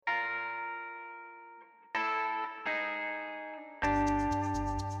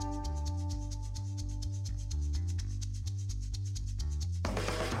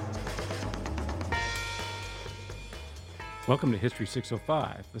Welcome to History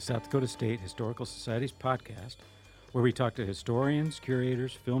 605, the South Dakota State Historical Society's podcast, where we talk to historians,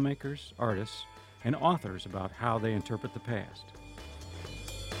 curators, filmmakers, artists, and authors about how they interpret the past.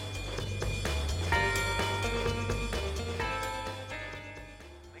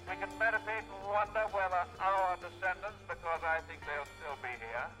 We can meditate and wonder whether our descendants, because I think they'll still be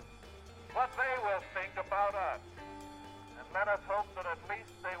here, what they will think about us. And let us hope that at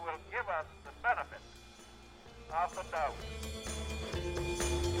least they will give us the benefit of the doubt.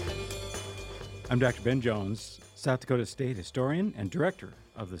 I'm Dr. Ben Jones, South Dakota State Historian and Director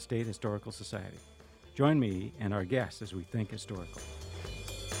of the State Historical Society. Join me and our guests as we think historical.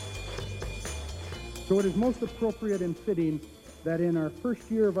 So it is most appropriate and fitting that in our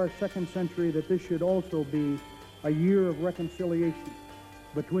first year of our second century that this should also be a year of reconciliation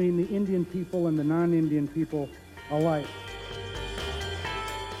between the Indian people and the non-Indian people alike.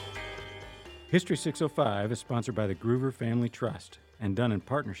 History 605 is sponsored by the Groover Family Trust and done in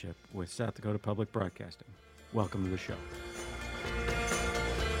partnership with South Dakota Public Broadcasting. Welcome to the show.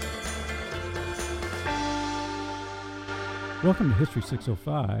 Welcome to History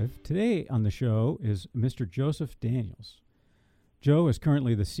 605. Today on the show is Mr. Joseph Daniels. Joe is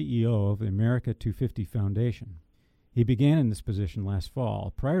currently the CEO of the America 250 Foundation. He began in this position last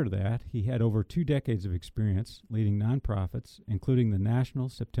fall. Prior to that, he had over 2 decades of experience leading nonprofits, including the National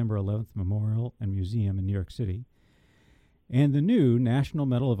September 11th Memorial and Museum in New York City, and the new National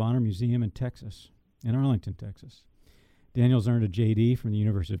Medal of Honor Museum in Arlington, Texas. Daniels earned a JD from the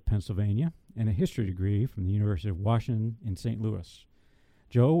University of Pennsylvania and a history degree from the University of Washington in St. Louis.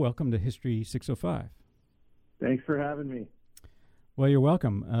 Joe, welcome to History 605. Thanks for having me. Well, you're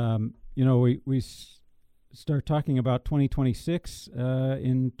welcome. We start talking about 2026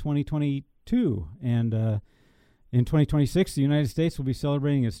 in 2022. And in 2026, the United States will be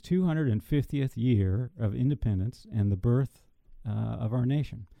celebrating its 250th year of independence and the birth of our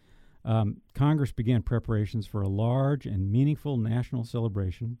nation. Congress began preparations for a large and meaningful national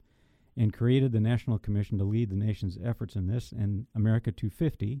celebration and created the National Commission to lead the nation's efforts in this. And America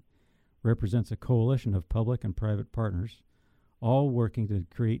 250 represents a coalition of public and private partners, all working to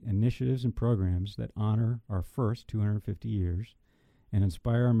create initiatives and programs that honor our first 250 years and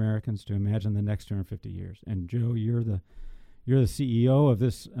inspire Americans to imagine the next 250 years. And Joe, you're the CEO of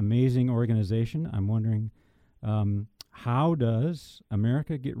this amazing organization. I'm wondering, how does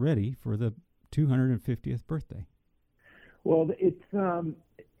America get ready for the 250th birthday? Well, it's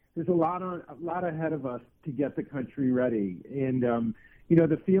there's a lot ahead of us to get the country ready, and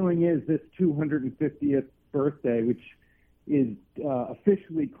the feeling is this 250th birthday, which is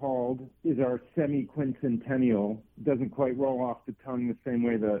officially called, is our semi-quincentennial. It doesn't quite roll off the tongue the same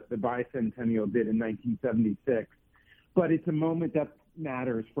way the bicentennial did in 1976, but it's a moment that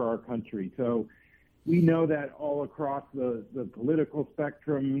matters for our country. So we know that all across the political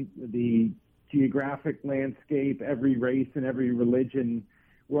spectrum, the geographic landscape, every race and every religion,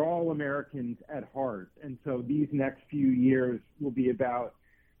 we're all Americans at heart. And so these next few years will be about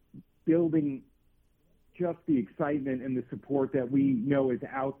building just the excitement and the support that we know is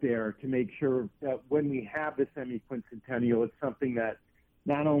out there to make sure that when we have the semi-quincentennial, it's something that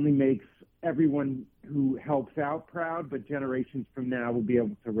not only makes everyone who helps out proud, but generations from now will be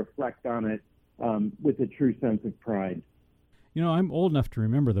able to reflect on it with a true sense of pride. You know, I'm old enough to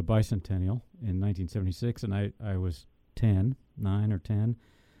remember the bicentennial in 1976, and I was 9 or 10,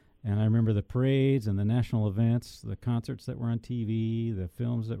 and I remember the parades and the national events, the concerts that were on TV, the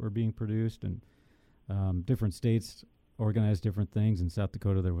films that were being produced, and different states organized different things. In South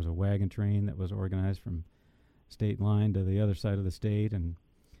Dakota, there was a wagon train that was organized from state line to the other side of the state, and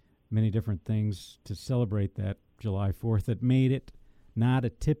many different things to celebrate that July 4th that made it not a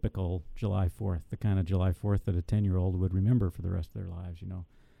typical July 4th, the kind of July 4th that a 10-year-old would remember for the rest of their lives,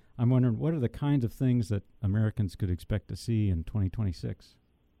 I'm wondering, what are the kinds of things that Americans could expect to see in 2026?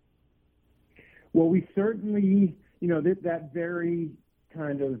 Well, we certainly, that very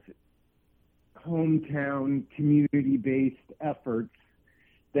kind of hometown, community-based efforts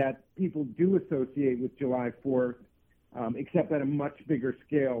that people do associate with July 4th, except at a much bigger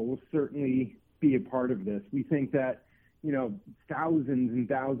scale, will certainly be a part of this. We think that, thousands and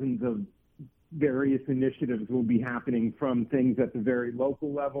thousands of various initiatives will be happening, from things at the very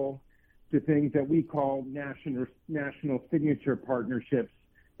local level to things that we call national signature partnerships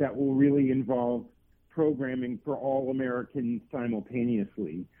that will really involve programming for all Americans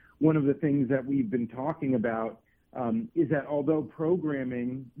simultaneously. One of the things that we've been talking about is that although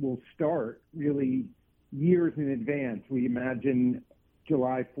programming will start really years in advance, we imagine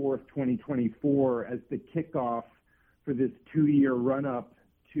July 4th, 2024 as the kickoff for this 2-year run-up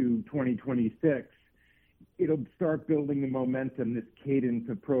to 2026. it'll start building the momentum, this cadence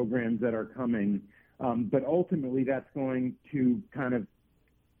of programs that are coming. But ultimately, that's going to kind of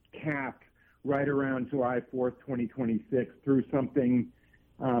cap right around July 4th, 2026, through something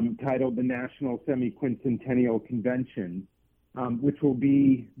titled the National Semi-Quincentennial Convention, which will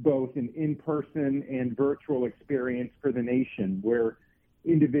be both an in-person and virtual experience for the nation, where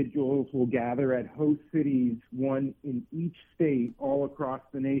individuals will gather at host cities, one in each state all across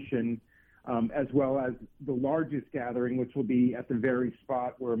the nation, as well as the largest gathering, which will be at the very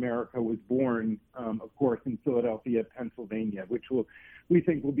spot where America was born, of course, in Philadelphia, Pennsylvania, which we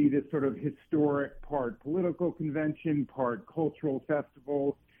think will be this sort of historic part political convention, part cultural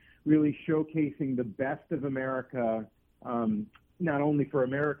festival, really showcasing the best of America, not only for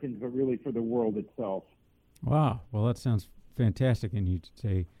Americans, but really for the world itself. Wow. Well, that sounds fantastic. And you'd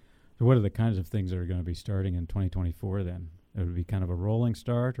say, so what are the kinds of things that are going to be starting in 2024 then? It would be kind of a rolling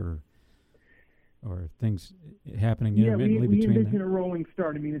start, or things happening intermittently we between envision a rolling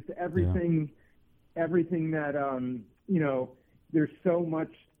start. I mean, it's everything that, there's so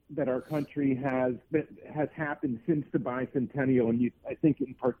much that our country has happened since the bicentennial. And I think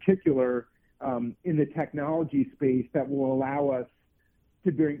in particular, in the technology space, that will allow us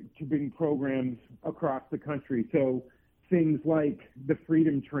to bring programs across the country. So things like the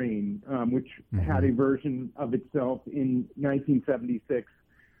Freedom Train, which had a version of itself in 1976,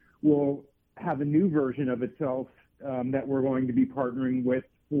 will have a new version of itself that we're going to be partnering with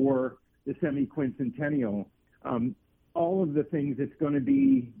for the semi-quincentennial. All of the things, it's going to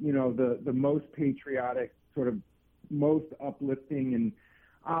be, the most patriotic, sort of most uplifting and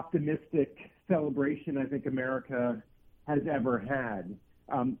optimistic celebration I think America has ever had.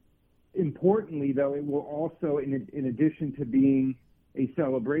 Importantly, though, it will also, in addition to being a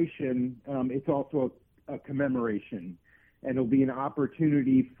celebration, it's also a commemoration. And it'll be an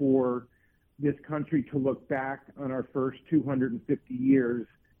opportunity for this country to look back on our first 250 years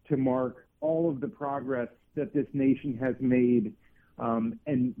to mark all of the progress that this nation has made,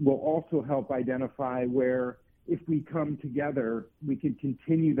 and will also help identify where, if we come together, we can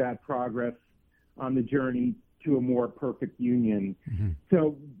continue that progress on the journey to a more perfect union.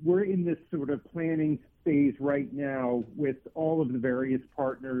 So we're in this sort of planning phase right now with all of the various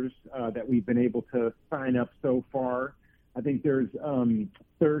partners that we've been able to sign up so far. I think there's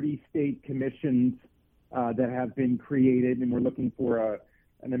 30 state commissions that have been created, and we're looking for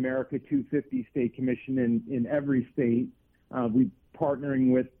an America 250 state commission in every state. We're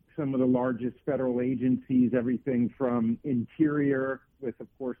partnering with some of the largest federal agencies, everything from Interior, with, of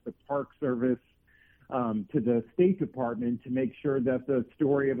course, the Park Service, to the State Department, to make sure that the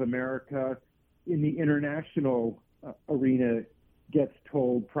story of America in the international arena gets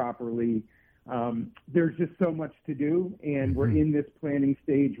told properly. There's just so much to do, and we're in this planning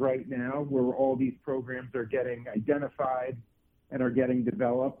stage right now where all these programs are getting identified and are getting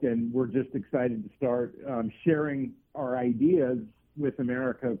developed, and we're just excited to start sharing our ideas with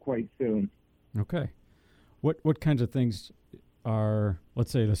America quite soon. Okay. What kinds of things are,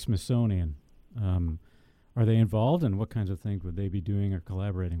 let's say, the Smithsonian, are they involved, and what kinds of things would they be doing or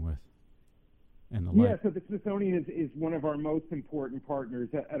collaborating with? And the so the Smithsonian is one of our most important partners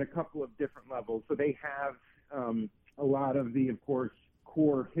at a couple of different levels. So they have a lot of the, of course,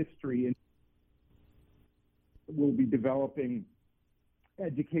 core history, and we'll be developing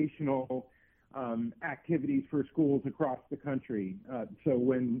educational activities for schools across the country. So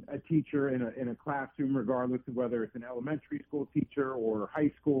when a teacher in a classroom, regardless of whether it's an elementary school teacher or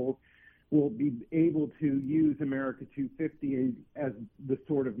high school, will be able to use America 250 as the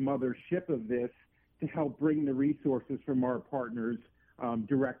sort of mothership of this to help bring the resources from our partners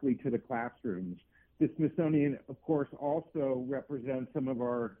directly to the classrooms. The Smithsonian, of course, also represents some of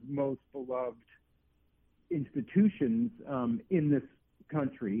our most beloved institutions in this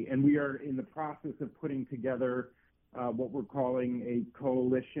country, and we are in the process of putting together what we're calling a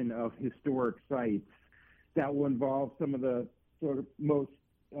coalition of historic sites that will involve some of the sort of most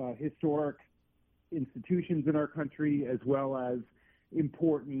historic institutions in our country, as well as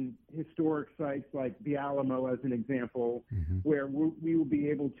important historic sites like the Alamo, as an example, where we will be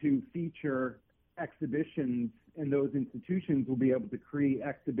able to feature exhibitions, and those institutions will be able to create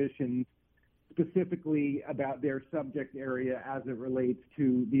exhibitions specifically about their subject area as it relates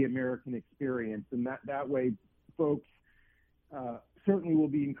to the American experience. And that way, folks certainly will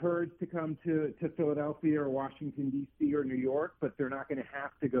be encouraged to come to Philadelphia or Washington, D.C. or New York, but they're not going to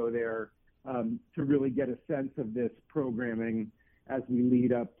have to go there to really get a sense of this programming as we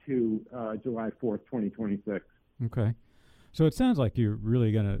lead up to July 4th, 2026. Okay. So it sounds like you're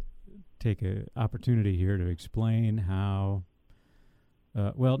really going to take an opportunity here to explain how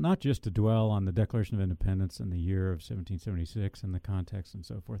well, not just to dwell on the Declaration of Independence and the year of 1776 and the context and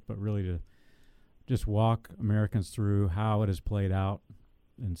so forth, but really to just walk Americans through how it has played out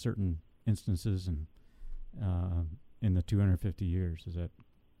in certain instances and in the 250 years. Is that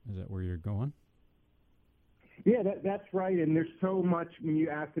where you're going? Yeah, that's right. And there's so much when you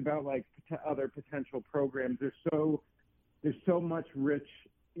asked about like other potential programs. There's so much rich,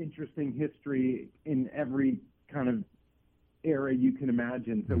 interesting history in every kind of era you can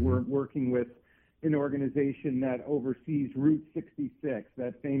imagine. So we're working with an organization that oversees Route 66,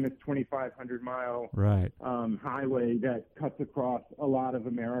 that famous 2,500-mile highway that cuts across a lot of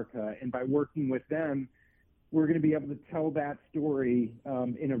America. And by working with them, we're going to be able to tell that story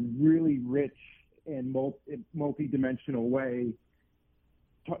in a really rich and multi-dimensional way,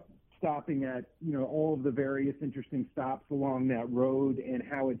 stopping at all of the various interesting stops along that road and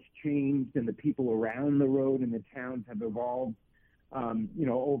how it's changed and the people around the road and the towns have evolved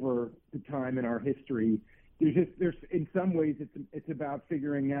over the time in our history. There's in some ways it's about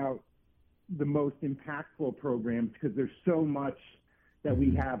figuring out the most impactful programs because there's so much that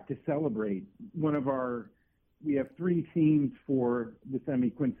we have to celebrate. We have three themes for the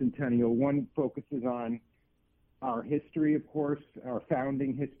semi-quincentennial. One focuses on our history, of course, our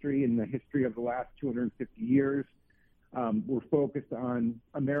founding history and the history of the last 250 years. We're focused on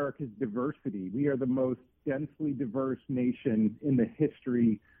America's diversity. We are the most densely diverse nation in the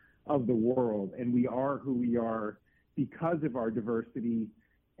history of the world, and we are who we are because of our diversity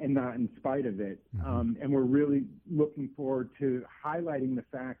and not in spite of it. And we're really looking forward to highlighting the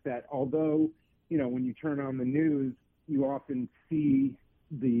fact that although when you turn on the news, you often see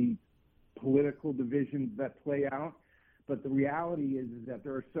the political divisions that play out. But the reality is that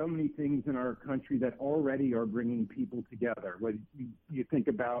there are so many things in our country that already are bringing people together. When you think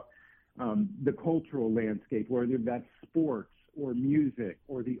about the cultural landscape, whether that's sports or music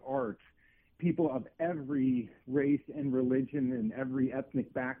or the arts, people of every race and religion and every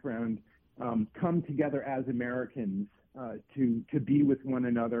ethnic background come together as Americans to be with one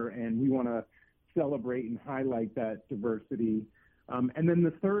another, and we want to celebrate and highlight that diversity. And then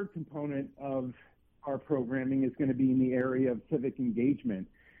the third component of our programming is going to be in the area of civic engagement.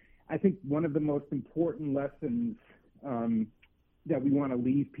 I think one of the most important lessons that we want to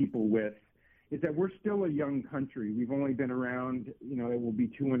leave people with is that we're still a young country. We've only been around, it will be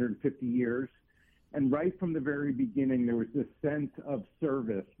 250 years. And right from the very beginning, there was this sense of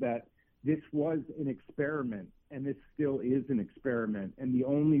service that this was an experiment, and this still is an experiment. And the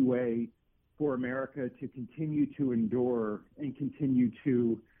only way for America to continue to endure and continue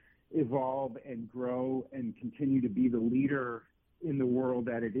to evolve and grow and continue to be the leader in the world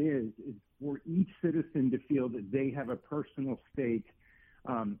that it is for each citizen to feel that they have a personal stake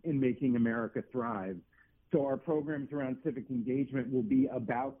in making America thrive. So our programs around civic engagement will be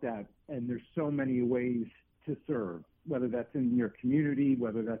about that, and there's so many ways to serve, whether that's in your community,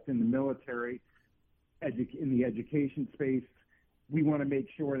 whether that's in the military, in the education space. We want to make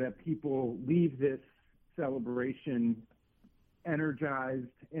sure that people leave this celebration energized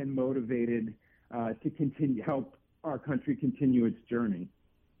and motivated to help our country continue its journey.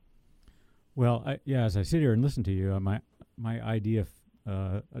 Well, as I sit here and listen to you, my ideas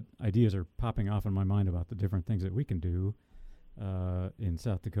are popping off in my mind about the different things that we can do in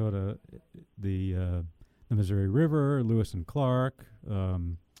South Dakota. The Missouri River, Lewis and Clark,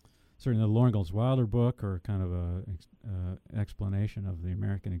 certainly the Loren Golds Wilder book, or kind of an explanation of the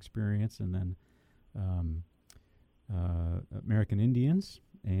American experience, and then American Indians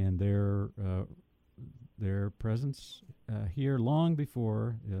and their presence here long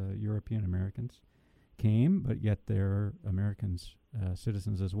before European Americans came, but yet they're Americans,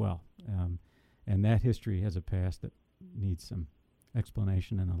 citizens as well. And that history has a past that needs some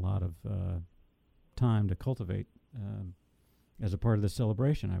explanation and a lot of time to cultivate as a part of the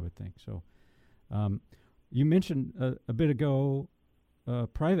celebration, I would think. So you mentioned a bit ago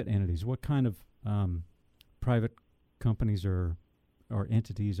private entities. What kind of private companies or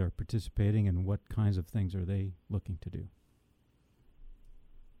entities are participating, and what kinds of things are they looking to do?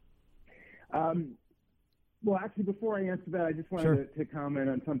 Well, actually, before I answer that, I just wanted to comment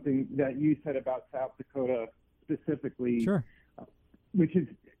on something that you said about South Dakota specifically, which is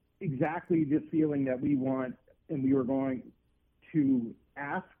exactly the feeling that we want, and we were going to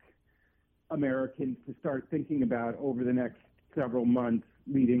ask Americans to start thinking about over the next several months,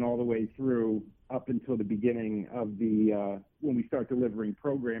 leading all the way through up until the beginning of the when we start delivering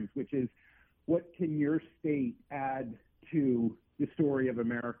programs, which is, what can your state add to the story of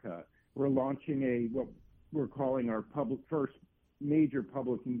America? We're launching what we're calling our first major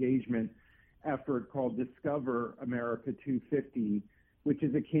public engagement effort called Discover America 250, which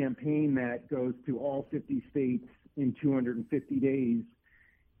is a campaign that goes to all 50 states in 250 days,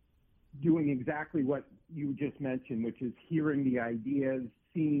 doing exactly what you just mentioned, which is hearing the ideas,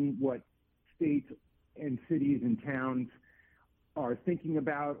 seeing what states and cities and towns are thinking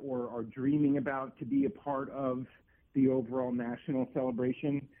about or are dreaming about to be a part of the overall national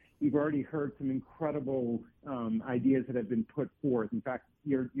celebration. We've already heard some incredible ideas that have been put forth. In fact,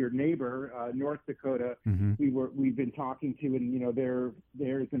 your neighbor, North Dakota, we've been talking to, and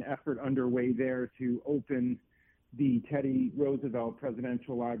there's an effort underway there to open the Teddy Roosevelt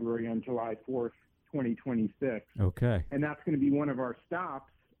Presidential Library on July 4th, 2026. Okay. And that's going to be one of our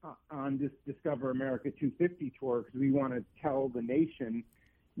stops on this Discover America 250 tour, because we want to tell the nation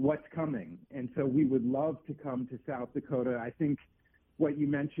what's coming. And so we would love to come to South Dakota. I think what you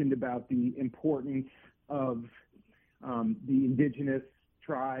mentioned about the importance of the indigenous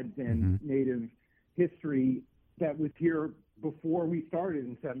tribes and Native history that was here before we started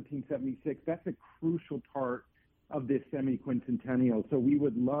in 1776, that's a crucial part of this semi-quincentennial. So we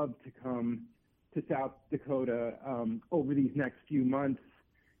would love to come to South Dakota over these next few months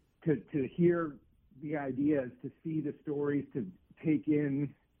to hear the ideas, to see the stories, to take in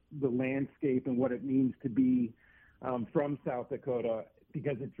the landscape and what it means to be from South Dakota,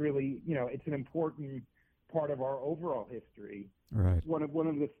 because it's really, it's an important part of our overall history. Right. One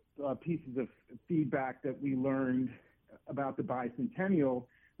of the pieces of feedback that we learned about the bicentennial,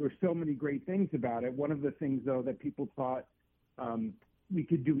 there were so many great things about it. One of the things, though, that people thought we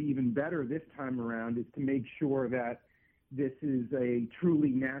could do even better this time around is to make sure that this is a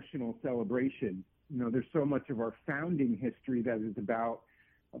truly national celebration. There's so much of our founding history that is about,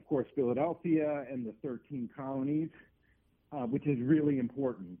 of course, Philadelphia and the 13 colonies, which is really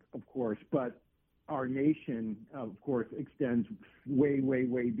important, of course. But our nation, of course, extends way, way,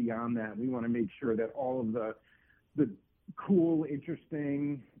 way beyond that. We want to make sure that all of the cool,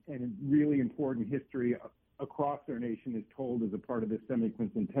 interesting, and really important history across our nation is told as a part of this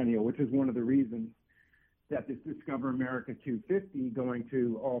semi-quincentennial, which is one of the reasons that this Discover America 250, going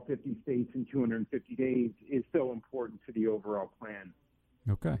to all 50 states in 250 days, is so important to the overall plan.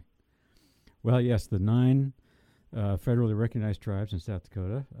 Okay. Well, yes, the 9 federally recognized tribes in South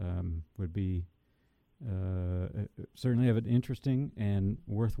Dakota would be certainly have an interesting and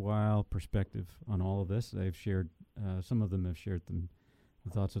worthwhile perspective on all of this. They've shared, some of them have shared the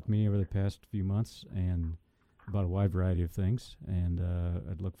thoughts with me over the past few months and about a wide variety of things. And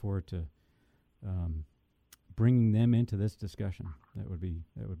I'd look forward to bringing them into this discussion. That would be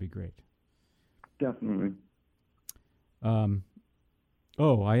great. Definitely.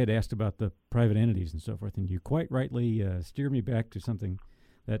 I had asked about the private entities and so forth, and you quite rightly steered me back to something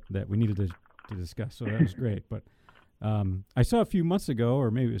that we needed to discuss. So that was great. But I saw a few months ago, or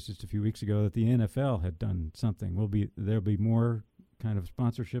maybe it was just a few weeks ago, that the NFL had done something. There'll be more kind of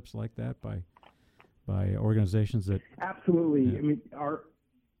sponsorships like that by organizations that. Absolutely.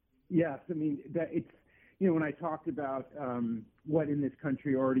 Yeah. That it's, when I talked about what in this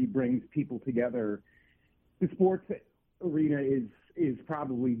country already brings people together, the sports arena is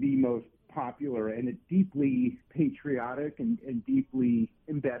probably the most popular, and it's deeply patriotic and deeply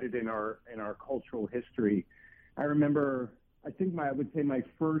embedded in our cultural history. I remember, I would say my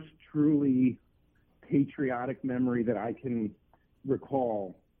first truly patriotic memory that I can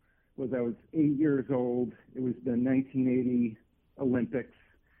recall was I was 8 years old. It was the 1980 Olympics.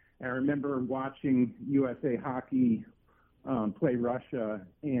 I remember watching USA Hockey play Russia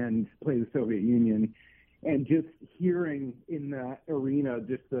and play the Soviet Union, and just hearing in that arena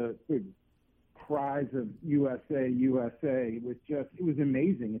just the cries of USA, USA it was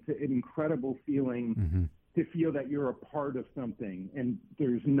amazing. It's an incredible feeling to feel that you're a part of something, and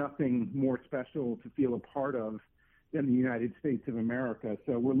there's nothing more special to feel a part of than the United States of America.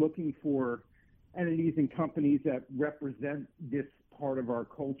 So we're looking for entities and companies that represent this part of our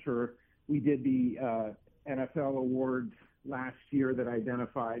culture. We did the NFL awards last year that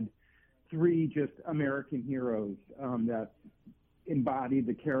identified 3 just American heroes that embody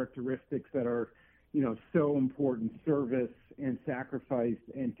the characteristics that are, so important: service and sacrifice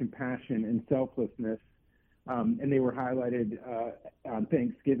and compassion and selflessness. And they were highlighted on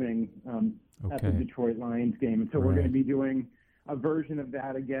Thanksgiving at the Detroit Lions game. And so we're going to be doing a version of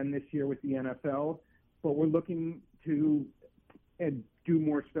that again this year with the NFL, but we're looking to do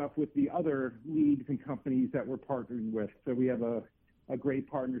more stuff with the other leagues and companies that we're partnering with. So we have a great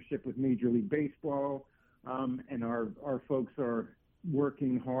partnership with Major League Baseball, and our folks are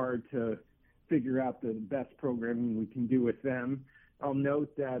working hard to figure out the best programming we can do with them. I'll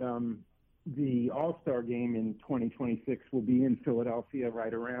note that the All-Star game in 2026 will be in Philadelphia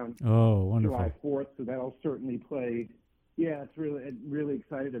right around July 4th, so that'll certainly play Yeah, it's really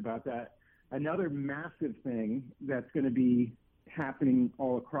excited about that. Another massive thing that's going to be happening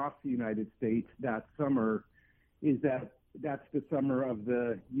all across the United States that summer is that's the summer of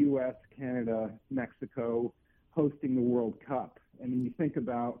the U.S., Canada, Mexico hosting the World Cup. And when you think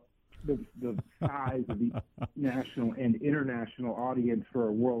about the size of the national and international audience for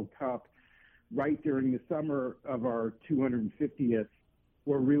a World Cup right during the summer of our 250th,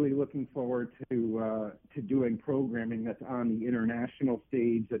 we're really looking forward to doing programming that's on the international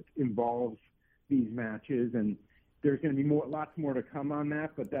stage that involves these matches, and there's going to be lots more to come on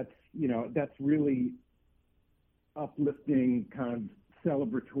that. But that's really uplifting, kind of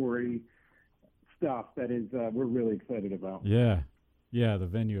celebratory stuff that is we're really excited about. Yeah, the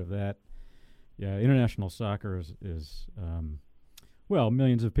venue of that. Yeah, international soccer is well,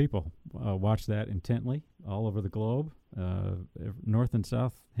 millions of people watch that intently all over the globe, North and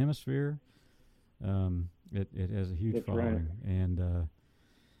South Hemisphere. It has a huge following, right. And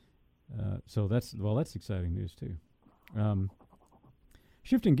so that's exciting news too.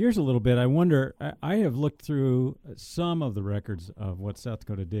 Shifting gears a little bit, I wonder. I have looked through some of the records of what South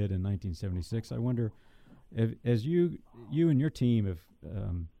Dakota did in 1976. I wonder, as you and your team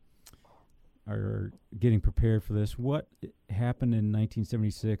are getting prepared for this, what happened in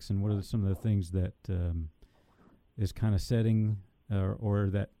 1976, and what are some of the things that is kind of setting or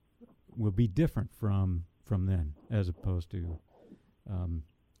that will be different from then, as opposed to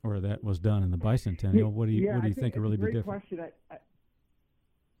or that was done in the bicentennial? What do you think will really be different? Question.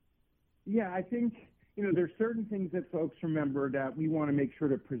 I think there's certain things that folks remember that we want to make sure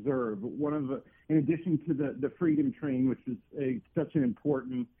to preserve. One of in addition to the Freedom Train, which is such an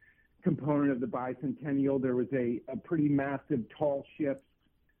important component of the bicentennial, there was a pretty massive tall ships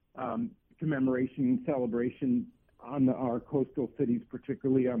commemoration celebration on our coastal cities,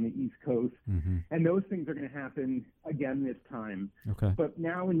 particularly on the East Coast. Mm-hmm. And those things are going to happen again this time. Okay. But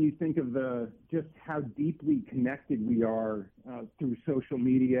now when you think of just how deeply connected we are through social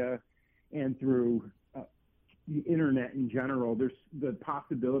media and through the internet in general, there's the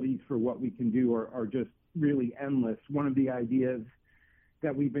possibilities for what we can do are just really endless. One of the ideas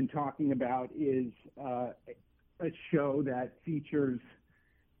that we've been talking about is a show that features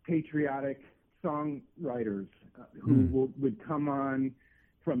patriotic songwriters who would come on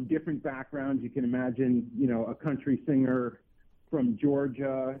from different backgrounds. You can imagine, a country singer from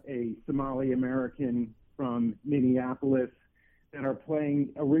Georgia, a Somali American from Minneapolis, that are playing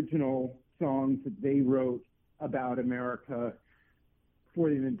original songs that they wrote about America for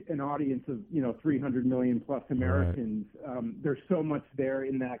an audience of 300 million plus Americans. Right. There's so much there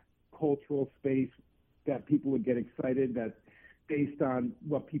in that cultural space that people would get excited. That based on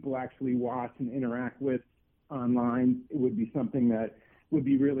what people actually watch and interact with online, it would be something that would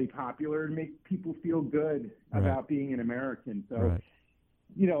be really popular and make people feel good about being an American. So,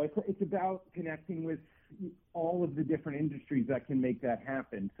 it's about connecting with all of the different industries that can make that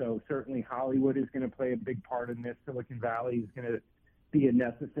happen. So certainly Hollywood is going to play a big part in this. Silicon Valley is going to be a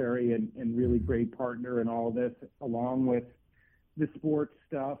necessary and really great partner in all of this, along with the sports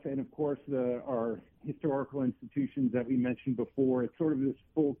stuff and, of course, our historical institutions that we mentioned before. It's sort of this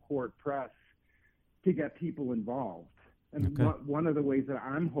full court press to get people involved. And one of the ways that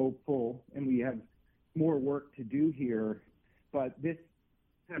I'm hopeful, and we have more work to do here, but this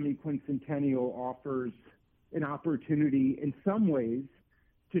semi-quincentennial offers an opportunity in some ways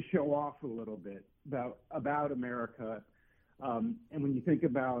to show off a little bit about America. And when you think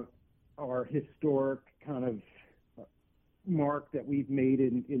about our historic kind of mark that we've made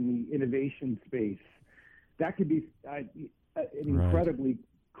in the innovation space, that could be an incredibly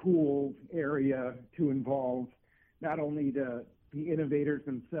cool area to involve not only the innovators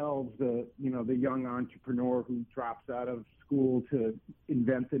themselves, the young entrepreneur who drops out of school to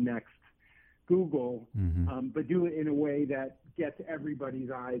invent the next Google, but do it in a way that gets everybody's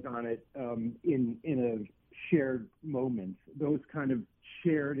eyes on it in a shared moment. Those kind of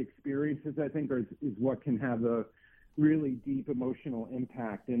shared experiences, I think, is what can have a really deep emotional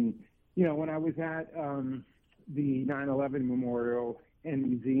impact. And, when I was at the 9/11 Memorial and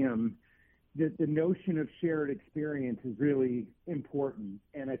Museum, the notion of shared experience is really important.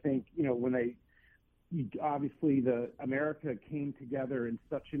 And I think, obviously America came together in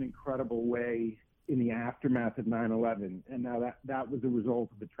such an incredible way in the aftermath of 9/11. And now that was a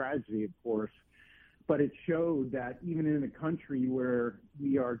result of the tragedy, of course. But it showed that even in a country where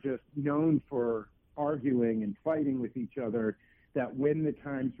we are just known for arguing and fighting with each other, that when the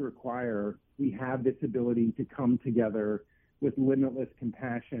times require, we have this ability to come together with limitless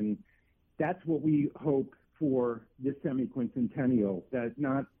compassion. That's what we hope for this semi-quincentennial, that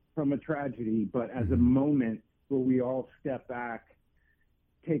not from a tragedy, but as a moment where we all step back,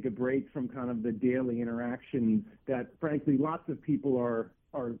 take a break from kind of the daily interactions that, frankly, lots of people are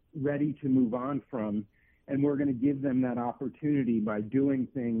ready to move on from. And we're going to give them that opportunity by doing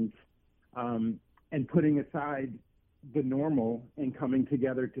things and putting aside the normal and coming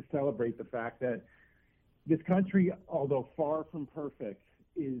together to celebrate the fact that this country, although far from perfect,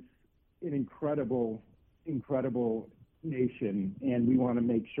 is an incredible, incredible nation. And we want to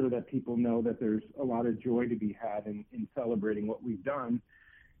make sure that people know that there's a lot of joy to be had in celebrating what we've done.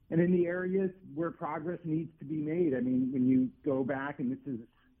 And in the areas where progress needs to be made, I mean, when you go back, and this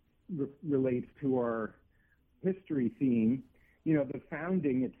relates to our history theme, you know, the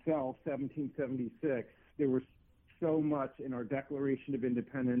founding itself, 1776, there was so much in our Declaration of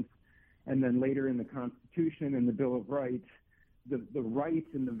Independence, and then later in the Constitution and the Bill of Rights, the rights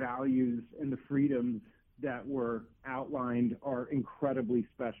and the values and the freedoms that were outlined are incredibly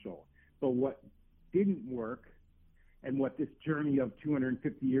special. But what didn't work, and what this journey of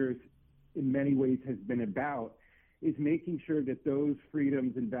 250 years in many ways has been about, is making sure that those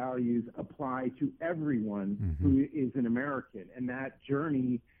freedoms and values apply to everyone who is an American. And that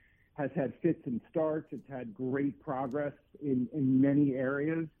journey has had fits and starts. It's had great progress in many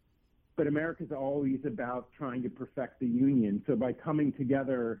areas. But America's always about trying to perfect the Union. So by coming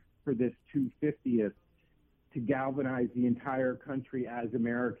together for this 250th to galvanize the entire country as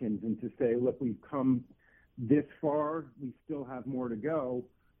Americans and to say, look, we've come this far, we still have more to go.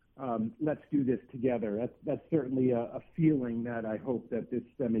 Let's do this together. That's certainly a feeling that I hope that this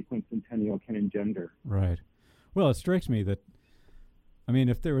semi-quincentennial can engender. Right. Well, it strikes me that, I mean,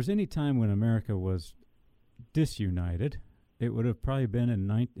 if there was any time when America was disunited, it would have probably been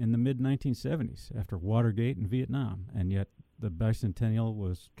in the mid-1970s after Watergate and Vietnam, and yet the bicentennial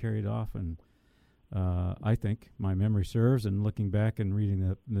was carried off, and I think my memory serves, and looking back and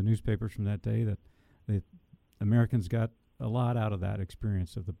reading the newspapers from that day, that the Americans got a lot out of that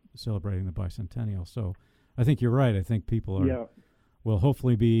experience of celebrating the bicentennial. So I think you're right. I think people will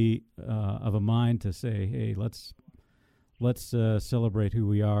hopefully be of a mind to say, hey, let's celebrate who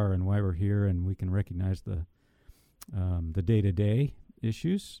we are and why we're here, and we can recognize the day-to-day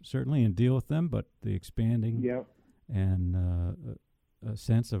issues, certainly, and deal with them, but the expanding and a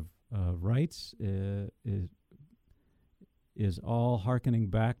sense of rights is all hearkening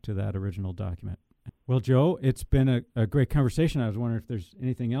back to that original document. Well, Joe, it's been a great conversation. I was wondering if there's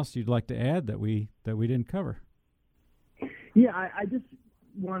anything else you'd like to add that we didn't cover. Yeah, I just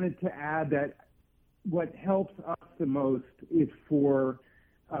wanted to add that what helps us the most is for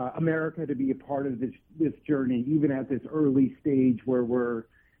America to be a part of this journey, even at this early stage where we're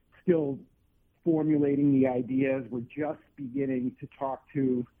still formulating the ideas. We're just beginning to talk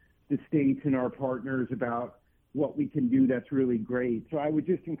to the states and our partners about what we can do that's really great. So I would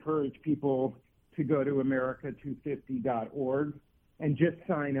just encourage people to go to America250.org and just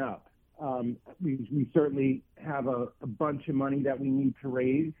sign up. We certainly have a bunch of money that we need to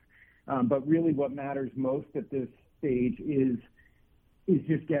raise, but really what matters most at this stage is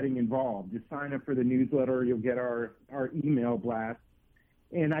just getting involved. Just sign up for the newsletter. You'll get our email blast.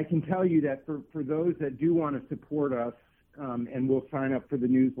 And I can tell you that for those that do want to support us and will sign up for the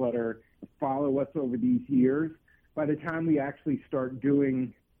newsletter, follow us over these years, by the time we actually start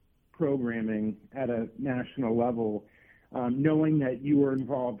doing programming at a national level, knowing that you were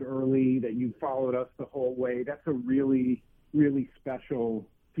involved early, that you followed us the whole way, that's a really, really special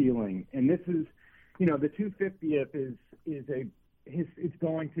feeling. And this is, the 250th it's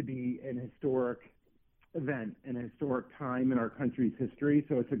going to be an historic event, an historic time in our country's history.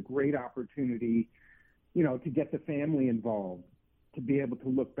 So it's a great opportunity, to get the family involved, to be able to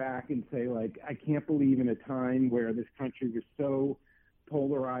look back and say, like, I can't believe in a time where this country was so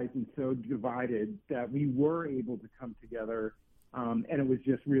polarized and so divided that we were able to come together, and it was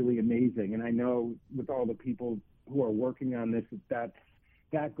just really amazing. And I know with all the people who are working on this, that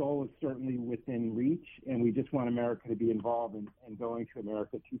goal is certainly within reach, and we just want America to be involved, and going to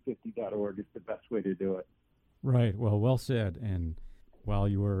America250.org is the best way to do it. Right. Well said. And while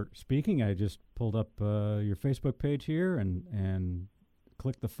you were speaking, I just pulled up your Facebook page here and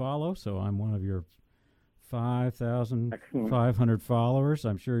clicked the follow, so I'm one of your 5,500 followers.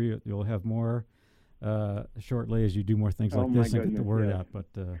 I'm sure you'll have more shortly as you do more things like this and get the word out. But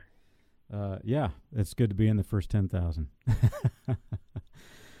it's good to be in the first 10,000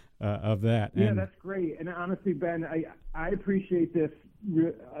 of that. Yeah, that's great. And honestly, Ben, I appreciate this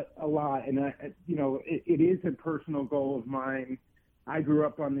a lot. And it is a personal goal of mine. I grew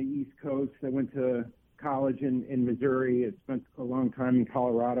up on the East Coast. I went to college in Missouri. I spent a long time in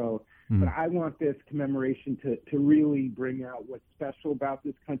Colorado. But I want this commemoration to really bring out what's special about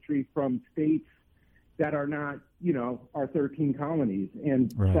this country from states that are not, our 13 colonies.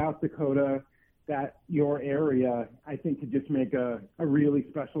 And Right. South Dakota, that your area, I think, could just make a really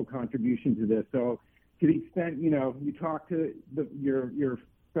special contribution to this. So to the extent, you talk to your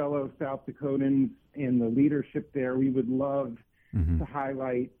fellow South Dakotans and the leadership there, we would love to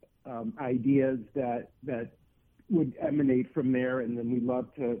highlight ideas that would emanate from there, and then we'd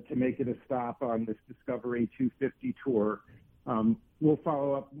love to make it a stop on this Discovery 250 tour. We'll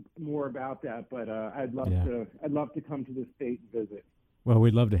follow up more about that, but I'd love to come to the state and visit. Well,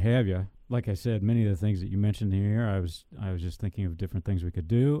 we'd love to have you. Like I said, many of the things that you mentioned here, I was just thinking of different things we could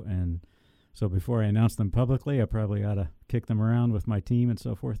do, and so before I announce them publicly, I probably ought to kick them around with my team and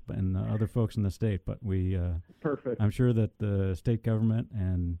so forth, and other folks in the state. But Perfect. I'm sure that the state government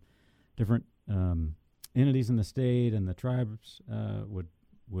and different entities in the state and the tribes would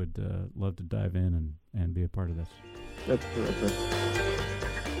love to dive in and be a part of this. That's terrific.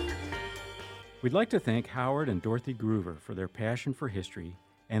 We'd like to thank Howard and Dorothy Groover for their passion for history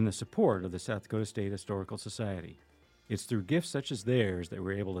and the support of the South Dakota State Historical Society. It's through gifts such as theirs that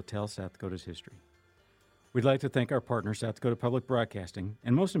we're able to tell South Dakota's history. We'd like to thank our partner, South Dakota Public Broadcasting,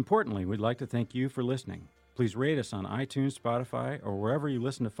 and most importantly, we'd like to thank you for listening. Please rate us on iTunes, Spotify, or wherever you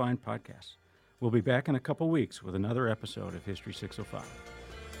listen to fine podcasts. We'll be back in a couple weeks with another episode of History 605.